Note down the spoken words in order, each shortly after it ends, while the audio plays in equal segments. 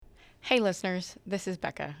Hey listeners, this is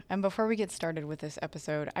Becca, and before we get started with this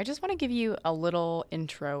episode, I just want to give you a little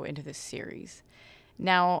intro into this series.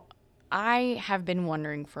 Now, I have been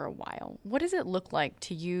wondering for a while, what does it look like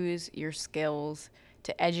to use your skills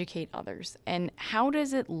to educate others? And how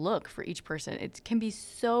does it look for each person? It can be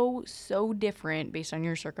so different based on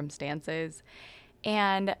your circumstances.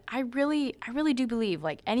 And I really do believe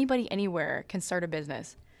like anybody anywhere can start a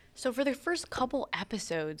business. So for the first couple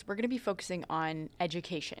episodes, we're going to be focusing on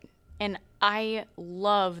education. And I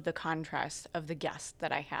love the contrast of the guests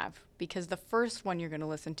that I have because the first one you're going to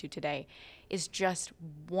listen to today is just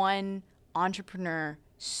one entrepreneur,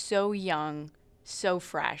 so young, so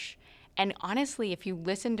fresh. And honestly, if you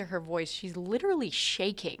listen to her voice, she's literally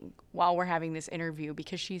shaking while we're having this interview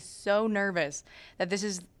because she's so nervous that this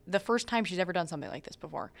is the first time she's ever done something like this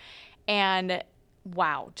before. And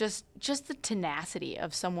wow, just the tenacity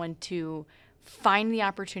of someone to find the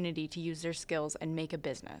opportunity to use their skills and make a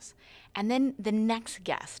business. And then the next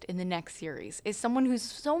guest in the next series is someone who's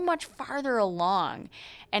so much farther along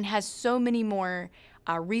and has so many more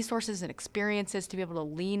resources and experiences to be able to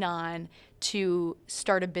lean on to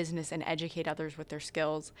start a business and educate others with their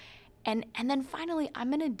skills. And then finally,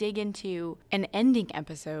 I'm going to dig into an ending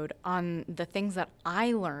episode on the things that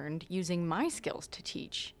I learned using my skills to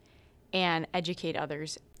teach and educate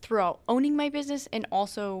others throughout owning my business and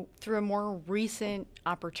also through a more recent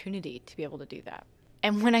opportunity to be able to do that.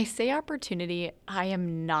 And when I say opportunity, I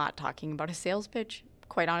am not talking about a sales pitch.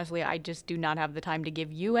 Quite honestly, I just do not have the time to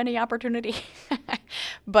give you any opportunity.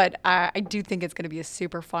 But I do think it's going to be a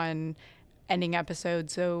super fun ending episode.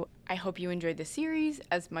 So I hope you enjoyed the series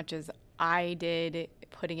as much as I did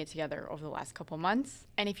putting it together over the last couple months.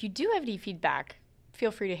 And if you do have any feedback,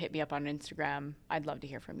 feel free to hit me up on Instagram. I'd love to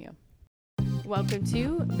hear from you. Welcome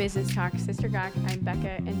to Business Talk Sister Gawk. I'm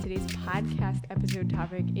Becca, and today's podcast episode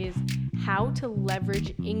topic is how to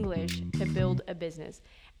leverage English to build a business.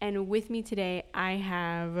 And with me today, I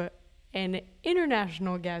have an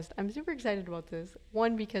international guest. I'm super excited about this.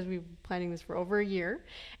 One, because we've been planning this for over a year,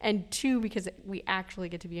 and two, because we actually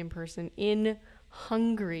get to be in person in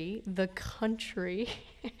Hungary, the country,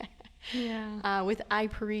 with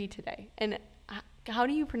Ipari today. And how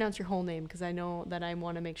do you pronounce your whole name? Because I know that I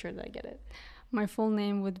want to make sure that I get it. My full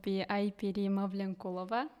name would be Aipiri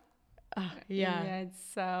Mavlyankulova. Yeah.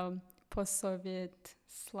 It's post-Soviet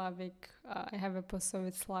Slavic. I have a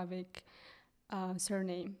post-Soviet Slavic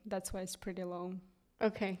surname. That's why it's pretty long.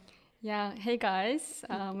 Okay. Yeah. Hey guys,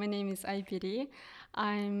 my name is Aipiri.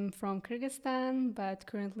 I'm from Kyrgyzstan, but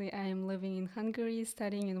currently I am living in Hungary,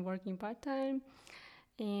 studying and working part-time.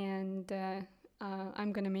 And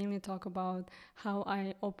I'm gonna mainly talk about how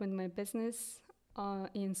I opened my business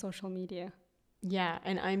in social media. Yeah,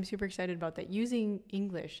 and I'm super excited about that. Using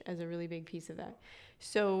English as a really big piece of that.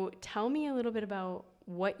 So tell me a little bit about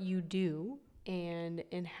what you do and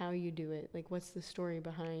how you do it. Like, what's the story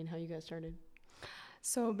behind how you got started?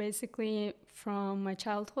 So basically, from my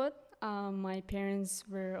childhood, my parents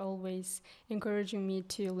were always encouraging me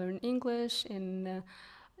to learn English and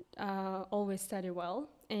always study well.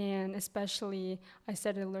 And especially, I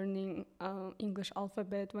started learning English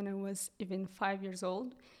alphabet when I was even 5 years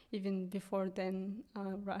old. Even before then,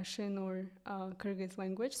 Russian or Kyrgyz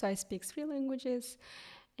language. So I speak three languages,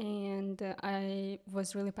 and I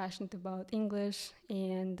was really passionate about English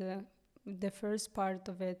and the first part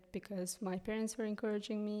of it because my parents were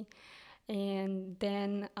encouraging me, and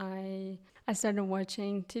then I started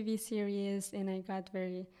watching TV series and I got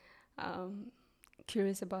very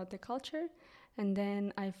curious about the culture. And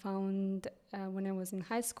then I found when I was in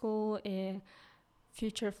high school a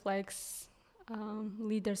Future Flex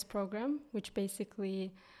Leaders Program, which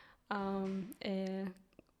basically a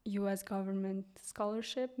U.S. government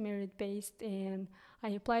scholarship, merit-based, and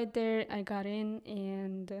I applied there. I got in,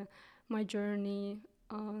 and my journey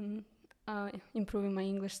on improving my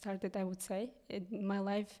English started, I would say. In my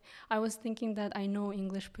life, I was thinking that I know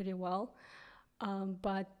English pretty well,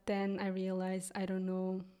 but then I realized I don't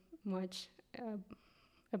know much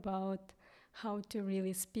about how to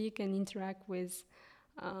really speak and interact with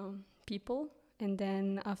people. And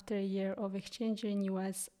then after a year of exchange in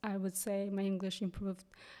US, I would say my English improved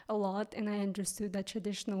a lot, and I understood that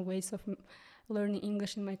traditional ways of learning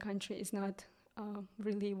English in my country is not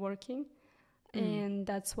really working. And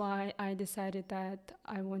that's why I decided that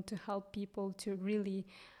I want to help people to really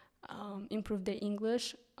improve their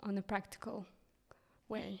English on a practical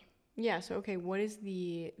way. Yeah, so okay, what is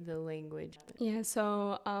the language? Yeah,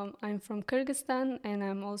 so I'm from Kyrgyzstan, and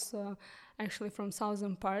I'm also actually from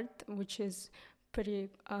southern part, which is pretty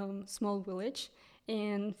small village.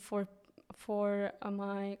 And for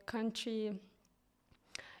my country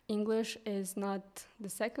English is not the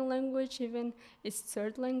second language even, it's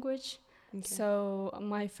third language. Okay. So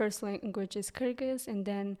my first language is Kyrgyz, and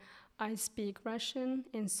then I speak Russian,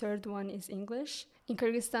 and third one is English. In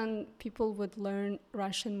Kyrgyzstan, people would learn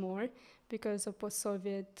Russian more because of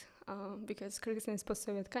post-Soviet, because Kyrgyzstan is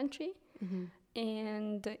post-Soviet country, Mm-hmm.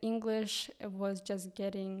 and English was just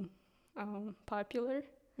getting popular.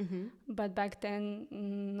 Mm-hmm. But back then,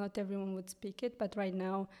 not everyone would speak it. But right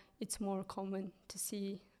now, it's more common to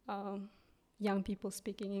see young people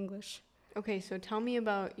speaking English. Okay, so tell me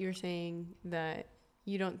about you're saying that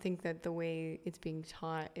you don't think that the way it's being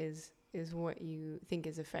taught is what you think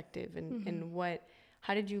is effective, and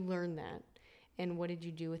how did you learn that, and what did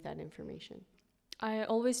you do with that information? I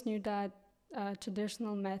always knew that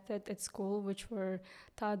traditional method at school, which were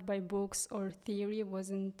taught by books or theory,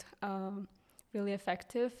 wasn't really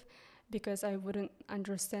effective because I wouldn't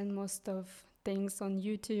understand most of things on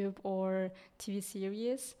YouTube or TV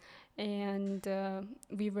series. And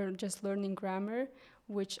we were just learning grammar,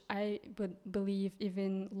 which I would believe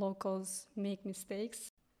even locals make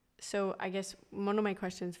mistakes. So I guess one of my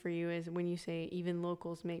questions for you is, when you say even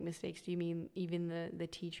locals make mistakes, do you mean even the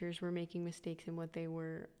teachers were making mistakes in what they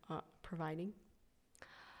were providing?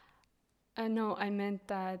 No, I meant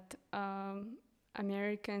that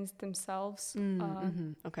Americans themselves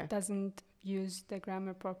Okay. doesn't use the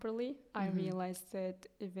grammar properly. I realized that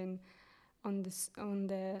even on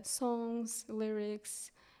the songs,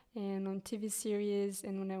 lyrics, and on TV series,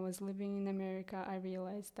 and when I was living in America, I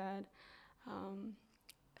realized that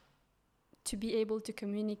to be able to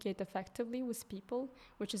communicate effectively with people,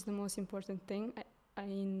 which is the most important thing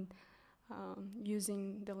in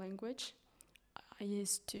using the language, I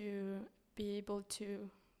used to be able to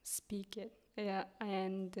speak it. Yeah,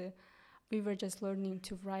 and we were just learning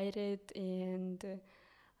to write it, and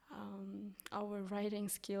our writing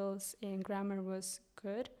skills and grammar was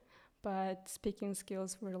good, but speaking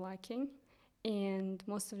skills were lacking. And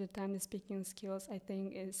most of the time, the speaking skills, I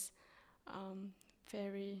think, is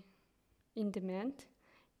very in demand,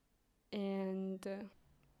 and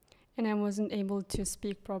I wasn't able to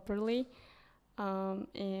speak properly,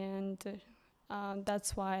 and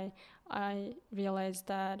that's why I realized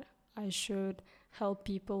that I should help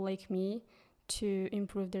people like me to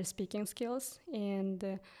improve their speaking skills. And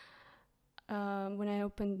when I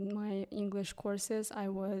opened my English courses, I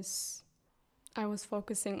was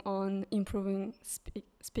focusing on improving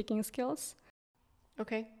speaking skills.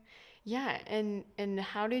 Okay. Yeah, and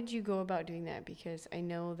how did you go about doing that? Because I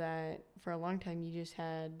know that for a long time you just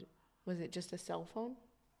had, was it just a cell phone?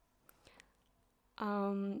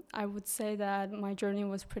 I would say that my journey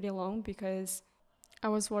was pretty long because I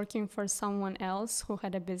was working for someone else who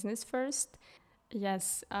had a business first.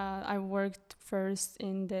 Yes, I worked first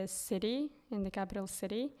in the city, in the capital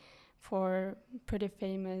city, for pretty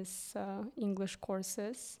famous English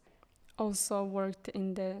courses. Also worked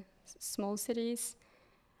in the small cities,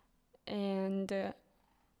 and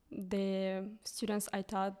the students I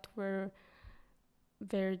taught were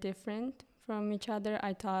very different from each other.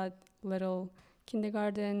 I taught little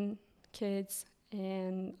kindergarten kids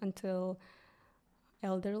and until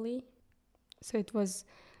elderly. So it was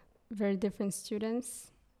very different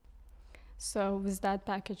students. So with that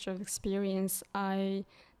package of experience, I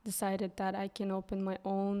decided that I can open my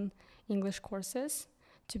own English courses.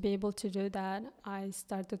 To be able to do that, I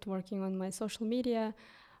started working on my social media.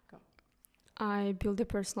 I built a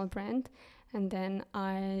personal brand, and then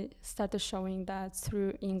I started showing that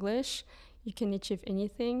through English, you can achieve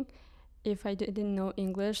anything. If I didn't know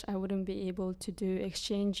English, I wouldn't be able to do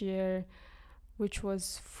exchange year, which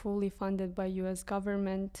was fully funded by US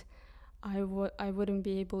government. I wouldn't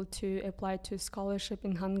be able to apply to a scholarship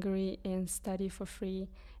in Hungary and study for free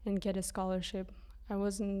and get a scholarship. I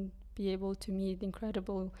wasn't be able to meet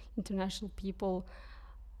incredible international people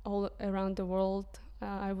all around the world.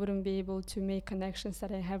 I wouldn't be able to make connections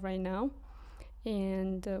that I have right now.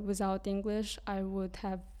 And without English, I would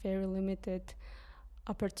have very limited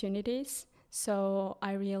opportunities. So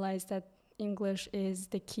I realized that English is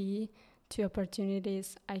the key to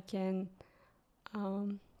opportunities I can.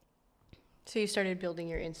 So you started building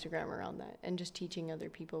your Instagram around that and just teaching other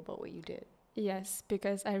people about what you did. Yes,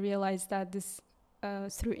 because I realized that this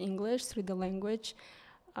through English, through the language,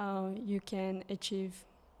 you can achieve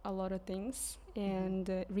a lot of things,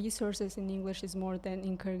 and resources in English is more than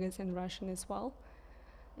in Kyrgyz and Russian as well.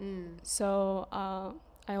 So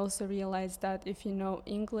I also realized that if you know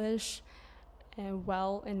English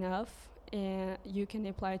well enough, you can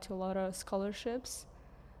apply to a lot of scholarships,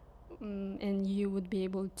 and you would be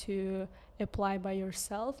able to apply by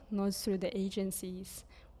yourself, not through the agencies,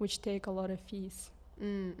 which take a lot of fees.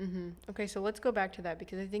 Mm-hmm. Okay, so let's go back to that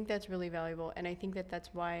because I think that's really valuable, and I think that that's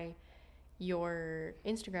why your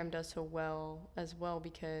Instagram does so well as well.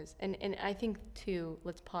 Because and I think too.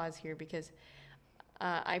 Let's pause here because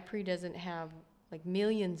iPre doesn't have like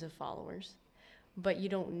millions of followers, but you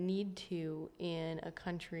don't need to in a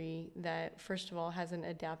country that first of all hasn't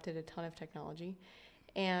adapted a ton of technology,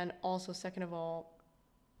 and also second of all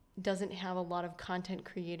doesn't have a lot of content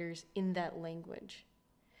creators in that language.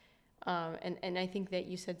 And I think that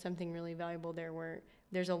you said something really valuable there where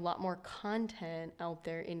there's a lot more content out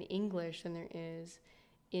there in English than there is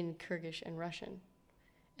in Kyrgyz and Russian.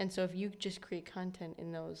 And so if you just create content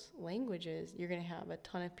in those languages, you're going to have a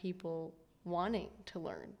ton of people wanting to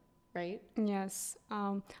learn, right? Yes,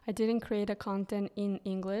 I didn't create a content in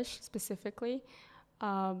English specifically,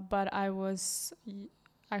 but I was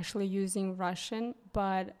actually using Russian,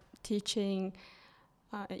 but teaching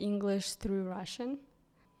English through Russian.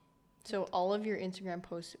 So all of your Instagram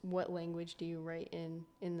posts, what language do you write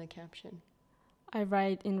in the caption? I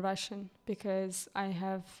write in Russian because I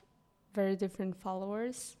have very different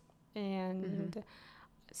followers, and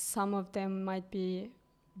some of them might be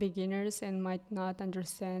beginners and might not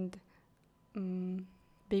understand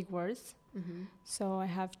big words. So I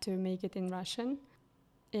have to make it in Russian.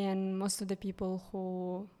 And most of the people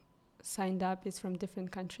who signed up is from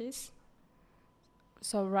different countries.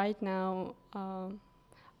 So right now,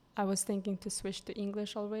 I was thinking to switch to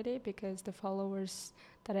English already because the followers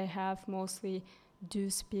that I have mostly do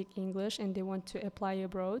speak English and they want to apply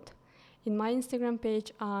abroad. In my Instagram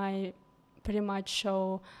page, I pretty much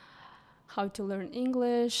show how to learn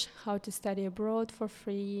English, how to study abroad for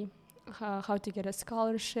free, how to get a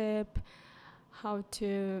scholarship, how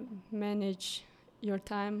to manage your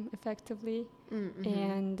time effectively.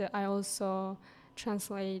 And I also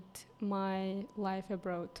translate my life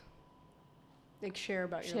abroad. Like share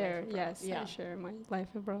about your life abroad. Yes, yeah. I share my life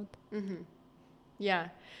abroad. Yeah.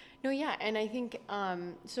 No, yeah, and I think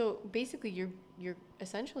so basically you're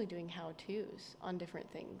essentially doing how-tos on different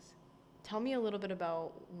things. Tell me a little bit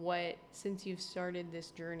about what, since you've started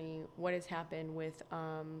this journey, what has happened with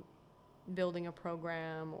building a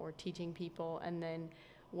program or teaching people, and then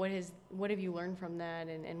what have you learned from that,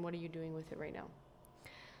 and what are you doing with it right now?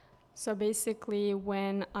 So basically,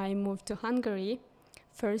 when I moved to Hungary,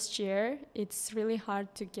 first year, it's really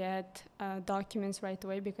hard to get documents right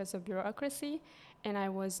away because of bureaucracy, and I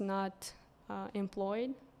was not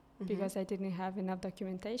employed because I didn't have enough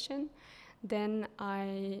documentation. Then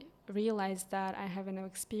I realized that I have enough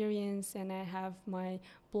experience and I have my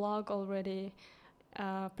blog already,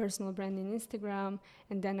 personal brand in Instagram,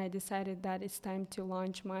 and then I decided that it's time to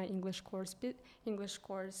launch my English course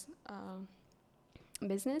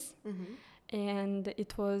business. And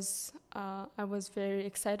it was I was very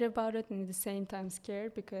excited about it and at the same time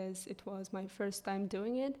scared because it was my first time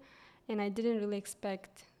doing it, and I didn't really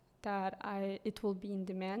expect that it will be in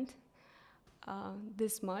demand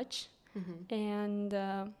this much. And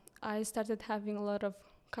I started having a lot of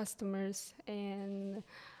customers, and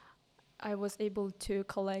I was able to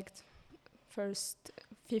collect first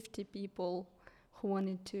 50 people who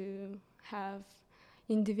wanted to have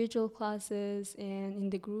individual classes and in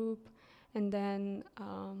the group. And then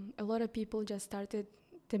a lot of people just started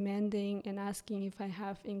demanding and asking if I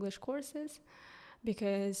have English courses,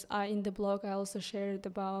 because in the blog I also shared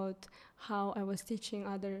about how I was teaching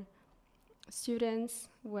other students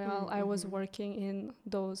while I was working in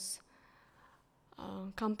those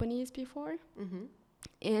companies before.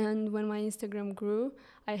 And when my Instagram grew,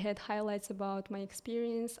 I had highlights about my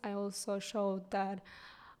experience. I also showed that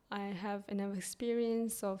I have enough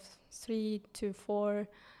experience of 3 to 4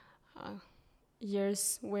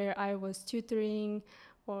 years where I was tutoring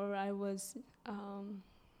or I was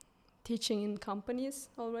teaching in companies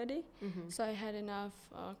already. So I had enough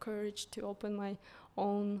courage to open my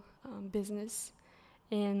own business,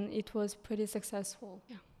 and it was pretty successful.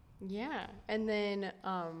 Yeah, and then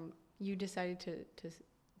you decided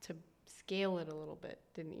to scale it a little bit,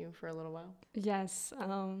 didn't you, for a little while? Yes.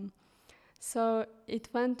 So it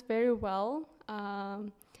went very well.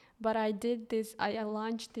 But I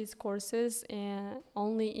launched these courses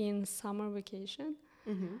only in summer vacation,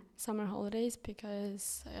 summer holidays,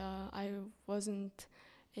 because I wasn't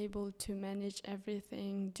able to manage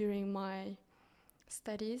everything during my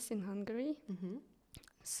studies in Hungary.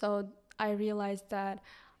 So I realized that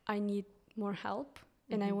I need more help,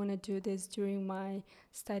 and I want to do this during my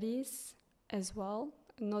studies as well,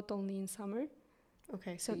 not only in summer.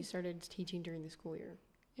 Okay, so you started teaching during the school year.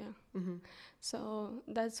 Yeah. So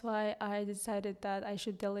that's why I decided that I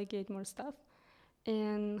should delegate more stuff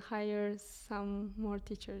and hire some more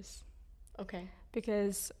teachers. Okay.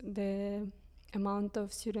 Because the amount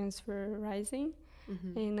of students were rising,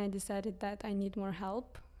 Mm-hmm. and I decided that I need more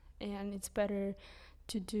help, and it's better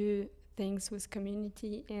to do things with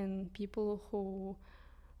community and people who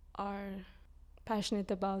are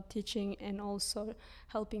passionate about teaching and also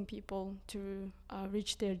helping people to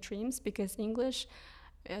reach their dreams, because English,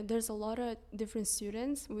 there's a lot of different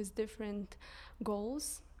students with different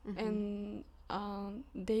goals, Mm-hmm. and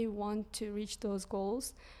they want to reach those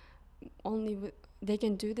goals only with, they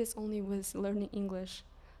can do this only with learning English.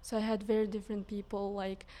 So I had very different people,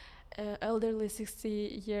 like elderly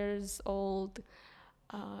 60 years old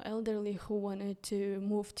elderly who wanted to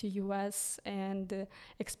move to US and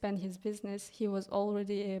expand his business. He was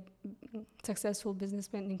already a successful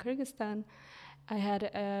businessman in Kyrgyzstan. I had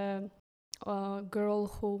a girl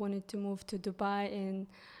who wanted to move to Dubai and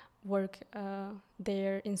work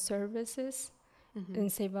there in services Mm-hmm.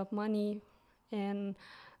 and save up money. And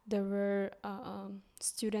there were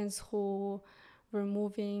students who were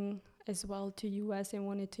moving as well to US and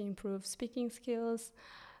wanted to improve speaking skills.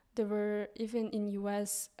 There were even in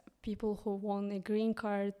US people who won a green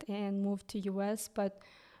card and moved to US but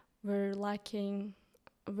were lacking,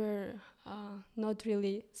 were not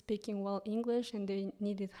really speaking well English and they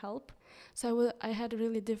needed help. So I had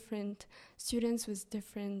really different students with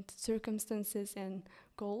different circumstances and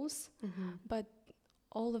goals, Mm-hmm. but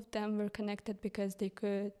all of them were connected because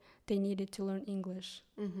they needed to learn English.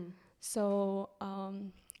 Mm-hmm. So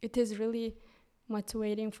it is really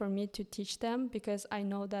motivating for me to teach them because I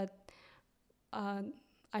know that uh,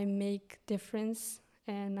 I make difference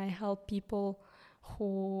and who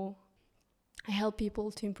I help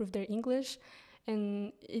people to improve their English,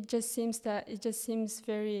 and it just seems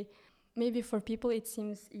very, maybe for people it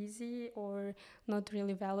seems easy or not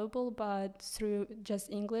really valuable, but through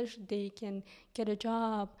just English they can get a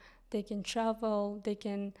job, they can travel, they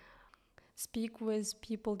can speak with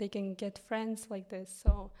people, they can get friends like this.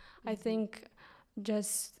 So I think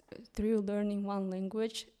just through learning one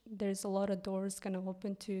language, there's a lot of doors gonna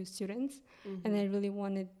open to students, and I really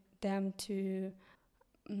wanted them to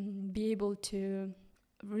be able to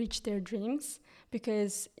reach their dreams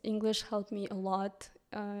because English helped me a lot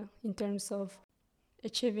in terms of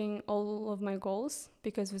achieving all of my goals,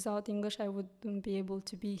 because without English I wouldn't be able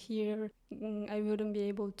to be here. I wouldn't be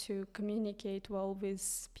able to communicate well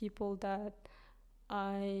with people that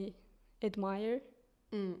I admire.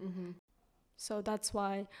 Mm-hmm. So that's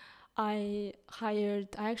why I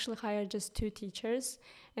actually hired just 2 teachers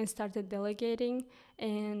and started delegating,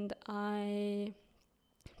 and I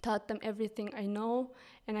taught them everything I know,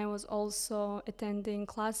 and I was also attending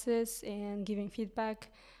classes and giving feedback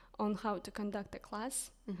on how to conduct a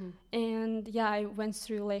class. Mm-hmm. And yeah, I went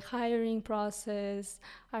through like hiring process,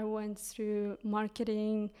 I went through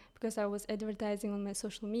marketing because I was advertising on my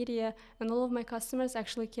social media, and all of my customers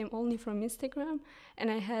actually came only from Instagram, and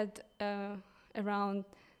I had around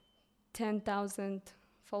 10,000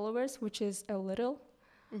 followers, which is a little,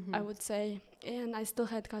 I would say, and I still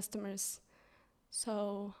had customers.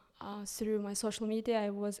 So through my social media, I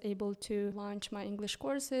was able to launch my English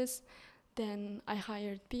courses. Then I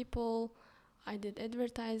hired people, I did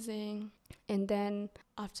advertising, and then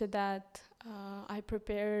after that, I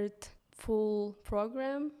prepared full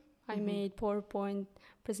program. I made PowerPoint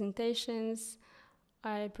presentations.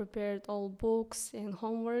 I prepared all books and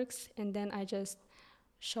homeworks, and then I just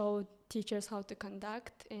showed teachers how to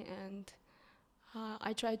conduct, and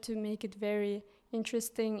I tried to make it very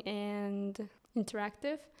interesting and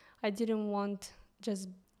interactive. I didn't want just,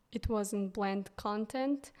 it wasn't bland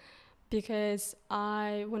content, because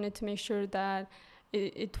I wanted to make sure that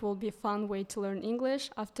it will be a fun way to learn English.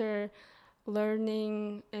 After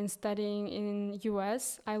learning and studying in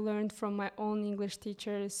US, I learned from my own English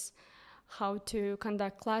teachers how to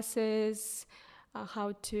conduct classes,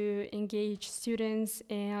 how to engage students,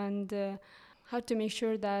 and how to make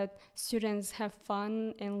sure that students have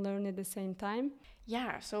fun and learn at the same time.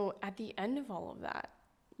 Yeah, so at the end of all of that,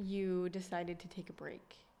 you decided to take a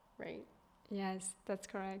break, right? Yes, that's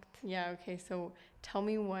correct. Yeah, okay. So tell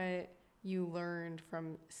me what you learned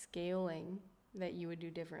from scaling that you would do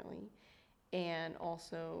differently. And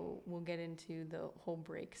also, we'll get into the whole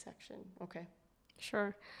break section, okay?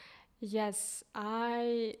 Sure. Yes,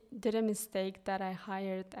 I did a mistake that I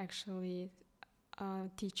hired actually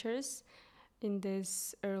teachers in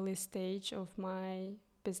this early stage of my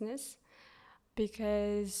business,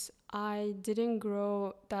 because I didn't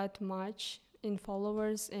grow that much in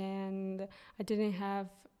followers and I didn't have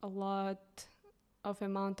a lot of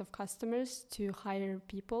amount of customers to hire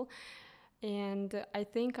people, and I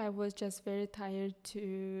think I was just very tired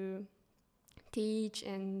to teach,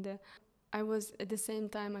 and I was at the same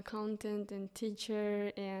time accountant and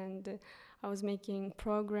teacher, and I was making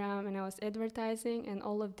program and I was advertising, and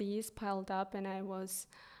all of these piled up, and I was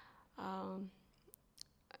um,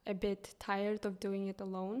 a bit tired of doing it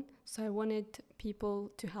alone. So I wanted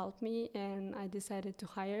people to help me, and I decided to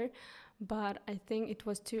hire. But I think it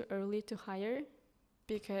was too early to hire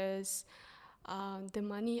because the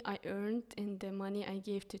money I earned and the money I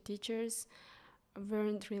gave to teachers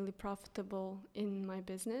weren't really profitable in my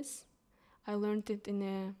business. I learned it in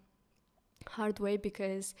a hard way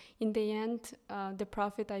because in the end, the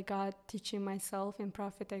profit I got teaching myself and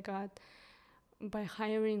profit I got by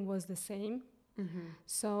hiring was the same.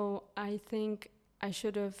 So I think I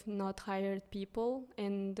should have not hired people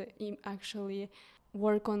and actually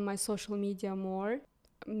work on my social media more,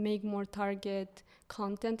 make more target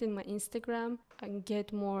content in my Instagram, and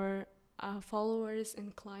get more followers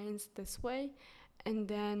and clients this way. And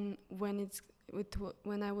then when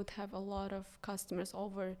I would have a lot of customers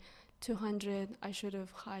over 200, I should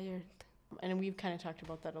have hired. And we've kind of talked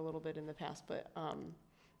about that a little bit in the past,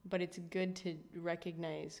 but it's good to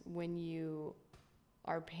recognize when you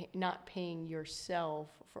are not paying yourself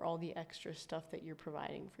for all the extra stuff that you're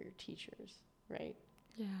providing for your teachers, right?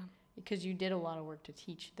 Yeah. Because you did a lot of work to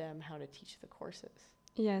teach them how to teach the courses.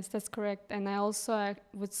 Yes, that's correct. And I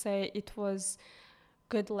would say it was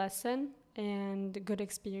good lesson and good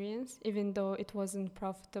experience, even though it wasn't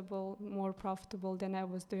more profitable than I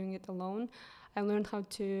was doing it alone. I learned how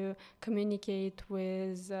to communicate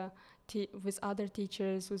with other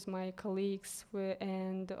teachers, with my colleagues,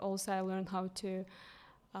 and also I learned how to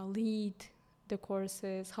lead the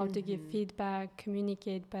courses, how to give feedback,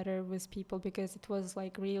 communicate better with people, because it was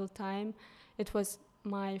like real time. It was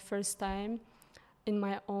my first time in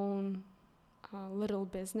my own little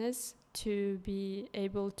business to be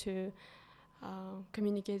able to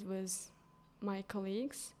communicate with my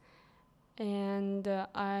colleagues, and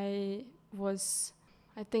I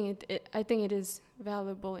think it is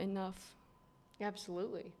valuable enough.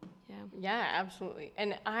 Absolutely. Yeah. Yeah, absolutely.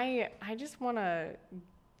 And I just want to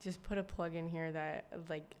just put a plug in here that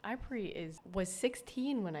like Ipri was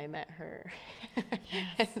 16 when I met her.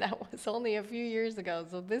 And that was only a few years ago.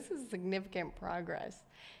 So this is significant progress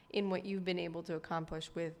in what you've been able to accomplish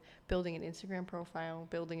with building an Instagram profile,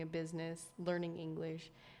 building a business, learning English.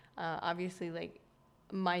 Obviously, like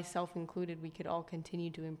myself included, we could all continue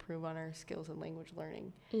to improve on our skills and language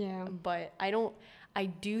learning. Yeah. But I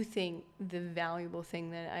do think the valuable thing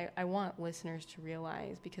that I want listeners to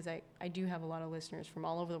realize, because I do have a lot of listeners from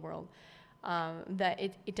all over the world, that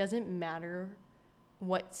it doesn't matter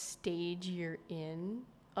what stage you're in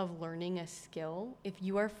of learning a skill. If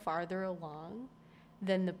you are farther along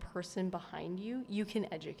than the person behind you, you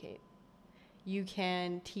can educate. You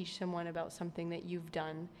can teach someone about something that you've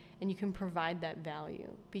done, and you can provide that value,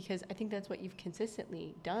 because I think that's what you've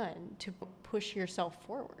consistently done to push yourself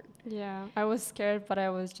forward. Yeah, I was scared, but I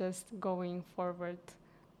was just going forward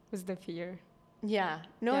with the fear. Yeah.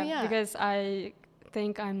 No, yeah. Because I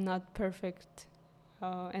think I'm not perfect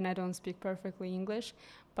and I don't speak perfectly English,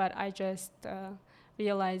 but I just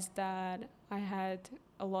realized that I had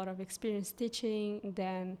a lot of experience teaching.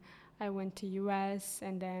 Then I went to US,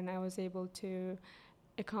 and then I was able to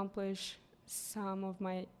accomplish some of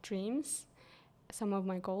my dreams, some of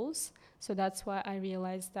my goals. So that's why I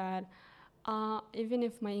realized that even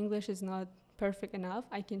if my English is not perfect enough,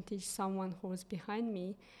 I can teach someone who's behind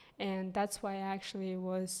me. And that's why I actually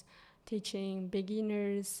was teaching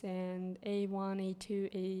beginners and A1,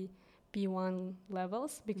 A2, B1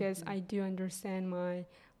 levels, because I do understand my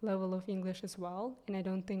level of English as well, and I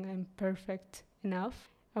don't think I'm perfect enough.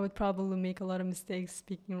 I would probably make a lot of mistakes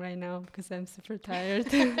speaking right now because I'm super tired.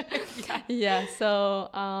 Yeah, so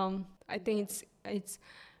I think it's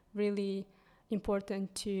really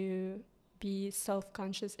important to be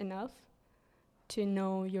self-conscious enough to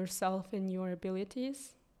know yourself and your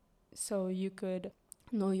abilities, so you could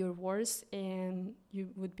know your worth and you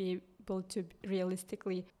would be able to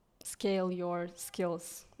realistically scale your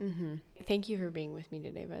skills. Thank you for being with me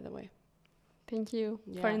today, by the way. Thank you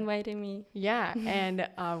for inviting me. Yeah, and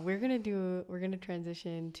we're gonna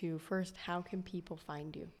transition to first, how can people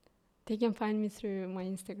find you? They can find me through my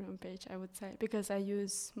Instagram page, I would say, because I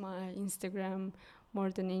use my Instagram more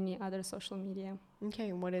than any other social media. Okay,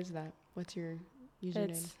 and what is that? What's your username?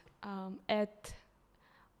 It's at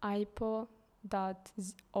ipo.02.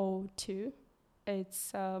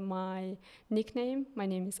 It's my nickname. My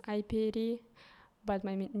name is Iperi, but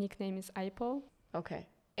my nickname is Ipo. Okay,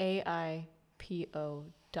 AIPO.02.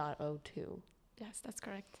 Yes, that's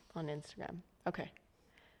correct. On Instagram. Okay,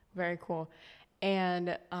 very cool.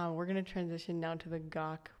 And we're going to transition now to the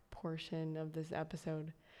Gawk portion of this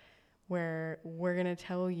episode. where we're going to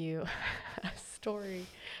tell you a story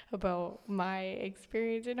about my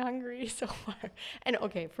experience in Hungary so far. And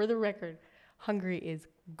okay, for the record, Hungary is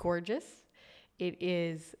gorgeous. It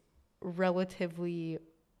is relatively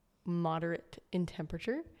moderate in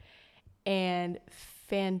temperature and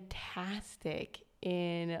fantastic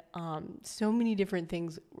in so many different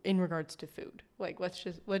things in regards to food. Like let's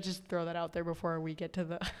just throw that out there before we get to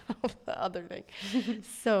the, the other thing.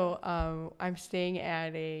 So I'm staying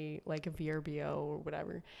at a VRBO or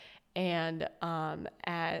whatever, and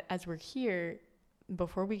as we're here,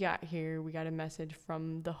 before we got here, we got a message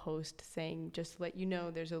from the host saying, just to let you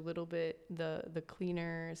know, there's a little bit, the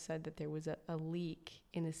cleaner said that there was a leak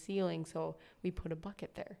in the ceiling, so we put a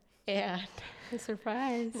bucket there. And A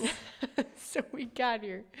surprise. so we got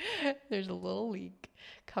here, there's a little leak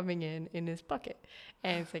coming in this bucket.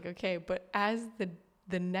 And it's like, okay, but as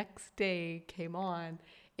the next day came on,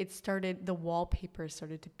 the wallpaper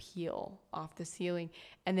started to peel off the ceiling,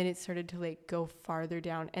 and then it started to like go farther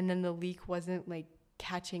down, and then the leak wasn't like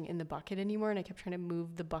catching in the bucket anymore, and I kept trying to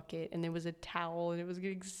move the bucket, and there was a towel and it was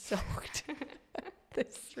getting soaked. This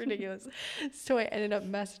is ridiculous. So I ended up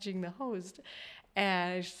messaging the host,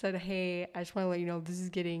 and I just said, hey, I just want to let you know this is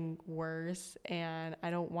getting worse and I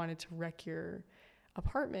don't want it to wreck your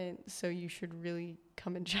apartment, so you should really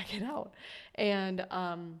come and check it out. And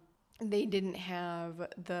they didn't have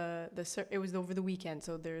it was over the weekend,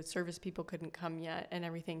 so their service people couldn't come yet and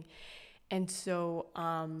everything. And so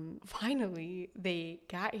finally they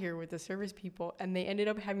got here with the service people, and they ended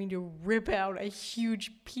up having to rip out a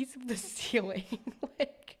huge piece of the ceiling.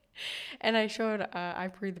 And I showed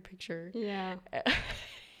Ivry the picture. Yeah.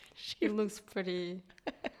 It looks pretty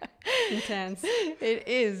intense. It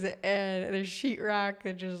is, and there's sheetrock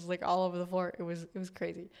that just like all over the floor. It was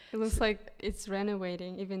crazy. It looks like it's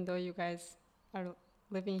renovating, even though you guys are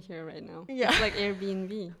living here right now. Yeah. It's like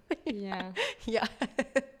Airbnb. Yeah. Yeah.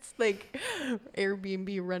 It's like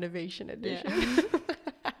Airbnb renovation edition. Yeah.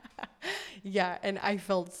 Yeah, and I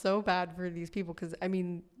felt so bad for these people because, I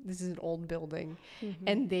mean, this is an old building,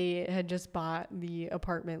 and they had just bought the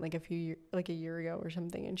apartment like a year ago or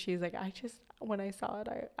something. And she's like, when I saw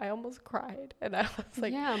it, I almost cried. And I was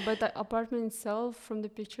like, yeah, but the apartment itself, from the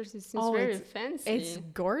pictures, it seems very fancy. It's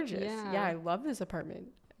gorgeous. Yeah, I love this apartment.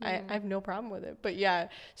 I have no problem with it. But yeah,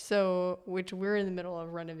 which we're in the middle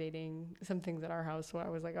of renovating some things at our house. So I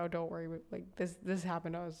was like, oh, don't worry. Like this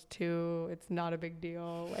happened to us too. It's not a big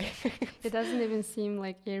deal. Like it doesn't even seem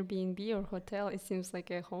like Airbnb or hotel. It seems like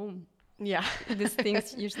a home. Yeah. These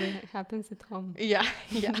things usually happens at home. Yeah.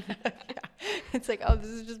 Yeah. It's like, oh, this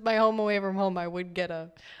is just my home away from home. I would get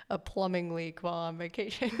a plumbing leak while on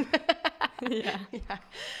vacation. Yeah. Yeah.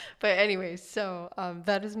 But anyway, so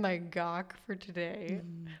that is my gawk for today.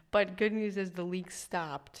 But good news is the leak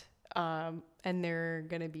stopped, and they're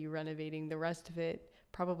going to be renovating the rest of it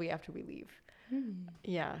probably after we leave.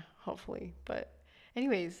 Yeah, hopefully. But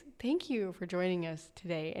anyways, thank you for joining us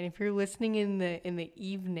today. And if you're listening in the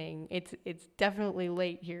evening, it's definitely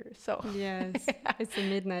late here. So yes, it's a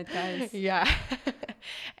midnight, guys. Yeah.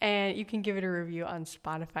 And you can give it a review on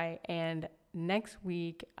Spotify. And next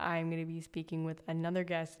week, I'm going to be speaking with another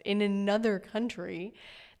guest in another country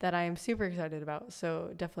that I am super excited about.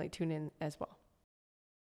 So definitely tune in as well.